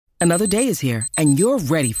Another day is here, and you're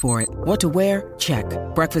ready for it. What to wear? Check.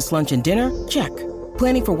 Breakfast, lunch, and dinner? Check.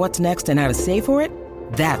 Planning for what's next and how to save for it?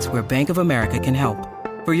 That's where Bank of America can help.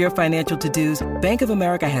 For your financial to-dos, Bank of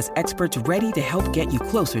America has experts ready to help get you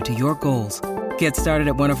closer to your goals. Get started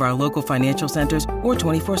at one of our local financial centers or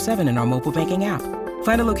 24/7 in our mobile banking app.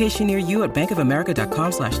 Find a location near you at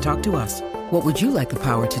bankofamerica.com/talktous. What would you like the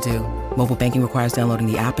power to do? Mobile banking requires downloading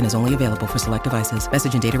the app and is only available for select devices.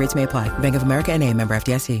 Message and data rates may apply. Bank of America N.A., member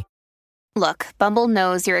FDIC. Look, Bumble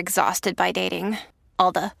knows you're exhausted by dating.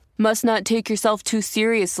 All the must not take yourself too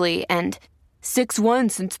seriously and 6'1"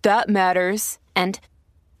 since that matters. And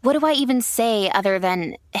what do I even say other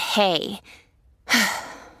than hey?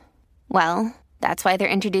 Well, that's why they're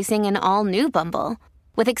introducing an all-new Bumble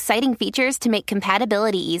with exciting features to make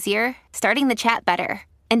compatibility easier, starting the chat better,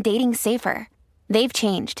 and dating safer. They've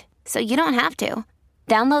changed, so you don't have to.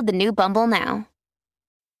 Download the new Bumble now.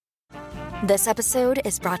 This episode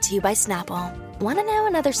is brought to you by Snapple. Want to know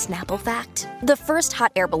another Snapple fact? The first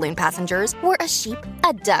hot air balloon passengers were a sheep,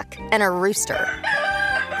 a duck, and a rooster.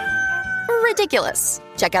 Ridiculous.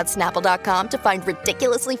 Check out Snapple.com to find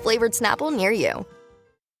ridiculously flavored Snapple near you.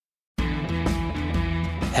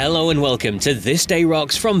 Hello and welcome to This Day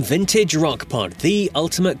Rocks from Vintage Rock Pod, the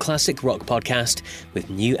ultimate classic rock podcast, with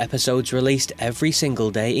new episodes released every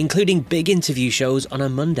single day, including big interview shows on a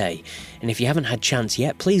Monday. And if you haven't had chance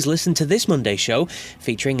yet, please listen to this Monday show,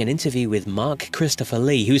 featuring an interview with Mark Christopher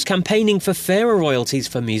Lee, who's campaigning for fairer royalties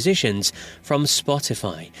for musicians from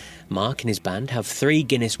Spotify. Mark and his band have 3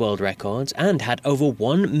 Guinness World Records and had over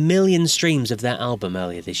 1 million streams of their album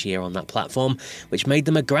earlier this year on that platform, which made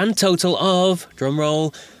them a grand total of,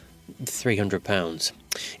 drumroll, £300.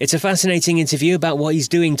 It's a fascinating interview about what he's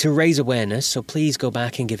doing to raise awareness, so please go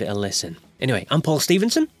back and give it a listen. Anyway, I'm Paul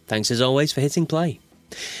Stevenson. Thanks as always for hitting play.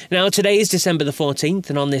 Now, today is December the 14th,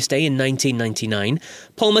 and on this day in 1999,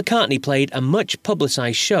 Paul McCartney played a much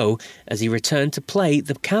publicised show as he returned to play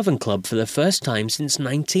the Cavern Club for the first time since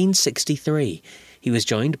 1963. He was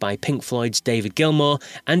joined by Pink Floyd's David Gilmour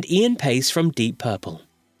and Ian Paice from Deep Purple.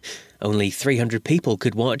 Only 300 people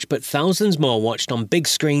could watch, but thousands more watched on big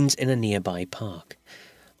screens in a nearby park.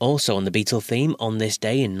 Also on the Beatle theme, on this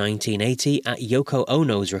day in 1980, at Yoko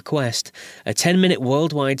Ono's request, a 10-minute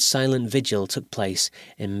worldwide silent vigil took place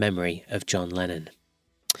in memory of John Lennon.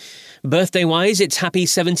 Birthday-wise, it's happy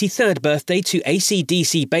 73rd birthday to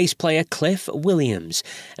AC/DC bass player Cliff Williams.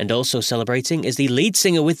 And also celebrating is the lead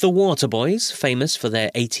singer with the Waterboys, famous for their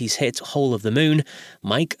 80s hit Hole of the Moon,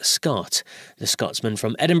 Mike Scott. The Scotsman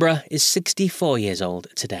from Edinburgh is 64 years old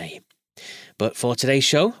today. But for today's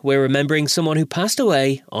show, we're remembering someone who passed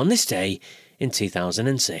away on this day in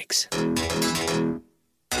 2006.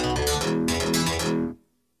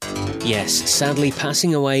 Yes, sadly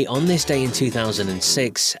passing away on this day in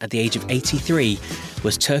 2006 at the age of 83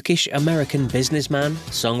 was Turkish-American businessman,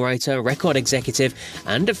 songwriter, record executive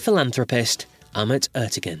and philanthropist Ahmet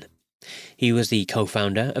Ertegun. He was the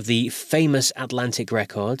co-founder of the famous Atlantic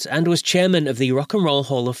Records and was chairman of the Rock and Roll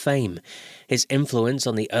Hall of Fame. His influence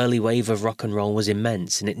on the early wave of rock and roll was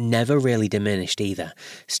immense, and it never really diminished either,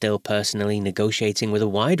 still personally negotiating with a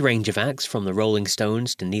wide range of acts from the Rolling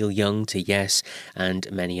Stones to Neil Young to Yes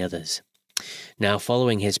and many others. Now,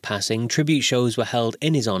 following his passing, tribute shows were held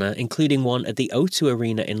in his honour, including one at the O2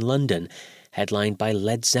 Arena in London, headlined by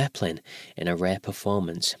Led Zeppelin in a rare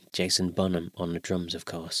performance, Jason Bonham on the drums, of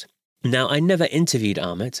course. Now, I never interviewed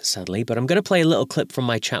Ahmet, sadly, but I'm going to play a little clip from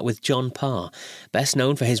my chat with John Parr, best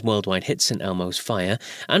known for his worldwide hit St Elmo's Fire,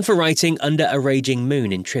 and for writing Under a Raging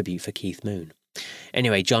Moon in tribute for Keith Moon.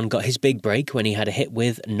 Anyway, John got his big break when he had a hit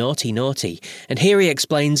with Naughty Naughty, and here he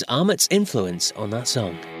explains Ahmet's influence on that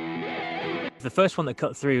song. The first one that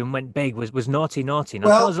cut through and went big was Naughty Naughty. Now,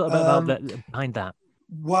 tell us a little bit about behind that.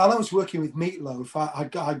 While I was working with Meatloaf,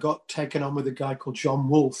 I got taken on with a guy called John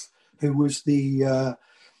Wolfe, who was the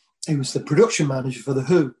production manager for The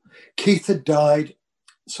Who. Keith had died,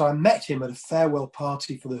 so I met him at a farewell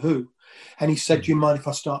party for The Who, and he said, do you mind if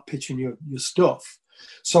I start pitching your stuff?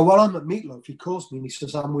 So while I'm at Meatloaf, he calls me and he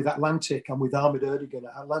says, I'm with Atlantic, I'm with Ahmet Ertegun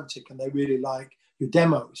at Atlantic, and they really like your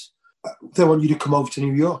demos. They want you to come over to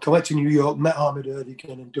New York. I went to New York, met Ahmet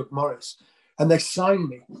Ertegun and Doug Morris, and they signed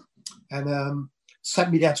me and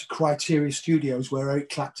sent me down to Criteria Studios where Eric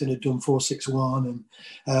Clapton had done 461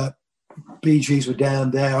 and Bee Gees were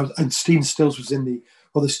down there, and Stephen Stills was in the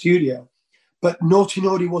other studio. But Naughty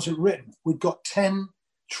Naughty wasn't written. We'd got 10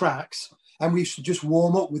 tracks, and we used to just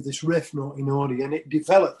warm up with this riff, Naughty Naughty, and it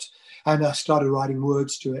developed. And I started writing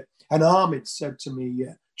words to it. And Ahmed said to me,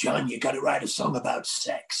 John, you got to write a song about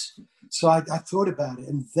sex. So I thought about it,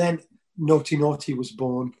 and then Naughty Naughty was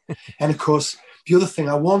born. And of course, The other thing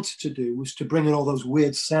I wanted to do was to bring in all those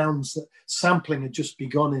weird sounds that sampling had just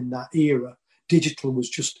begun in that era. Digital was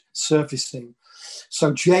just surfacing.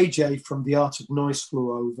 So JJ from The Art of Noise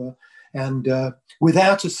flew over, and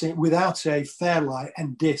without a Fairlight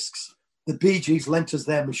and discs, the Bee Gees lent us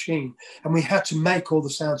their machine, and we had to make all the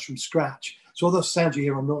sounds from scratch. So all those sounds you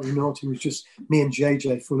hear on Naughty Naughty was just me and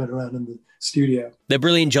JJ fooling around in the studio. The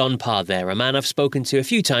brilliant John Parr there, a man I've spoken to a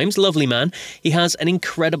few times, lovely man. He has an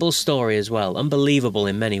incredible story as well, unbelievable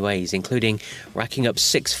in many ways, including racking up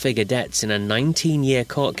 6-figure debts in a 19-year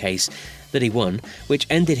court case that he won, which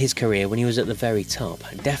ended his career when he was at the very top.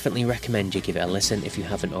 I definitely recommend you give it a listen if you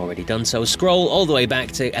haven't already done so. Scroll all the way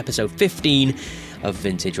back to episode 15 of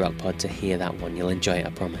Vintage Rock Pod to hear that one. You'll enjoy it,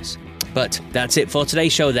 I promise. But that's it for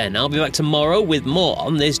today's show then. I'll be back tomorrow with more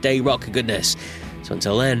on this day rock goodness. So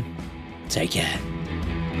until then, take care.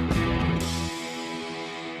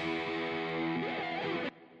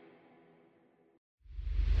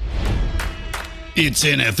 It's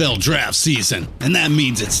NFL draft season, and that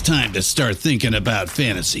means it's time to start thinking about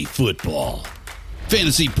fantasy football.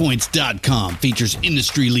 FantasyPoints.com features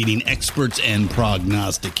industry-leading experts and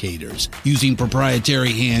prognosticators using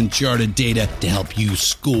proprietary hand-charted data to help you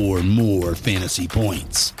score more fantasy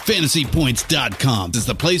points. FantasyPoints.com is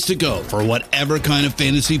the place to go for whatever kind of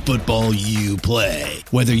fantasy football you play.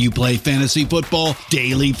 Whether you play fantasy football,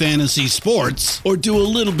 daily fantasy sports, or do a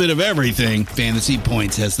little bit of everything, Fantasy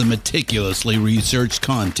Points has the meticulously researched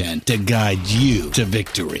content to guide you to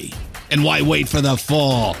victory. And why wait for the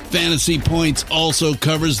fall? Fantasy Points also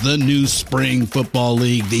covers the new spring football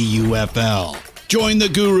league, the UFL. Join the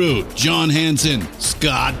guru, John Hansen,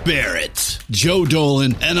 Scott Barrett, Joe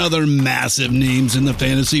Dolan, and other massive names in the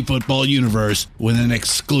fantasy football universe with an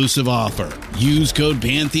exclusive offer. Use code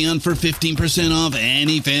Pantheon for 15% off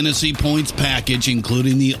any Fantasy Points package,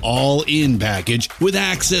 including the all-in package, with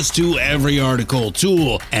access to every article,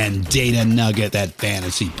 tool, and data nugget that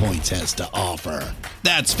Fantasy Points has to offer.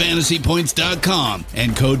 That's FantasyPoints.com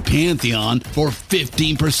and code Pantheon for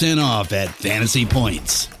 15% off at Fantasy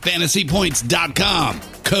Points. FantasyPoints.com,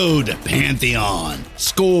 code Pantheon.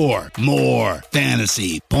 Score more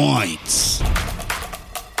fantasy points.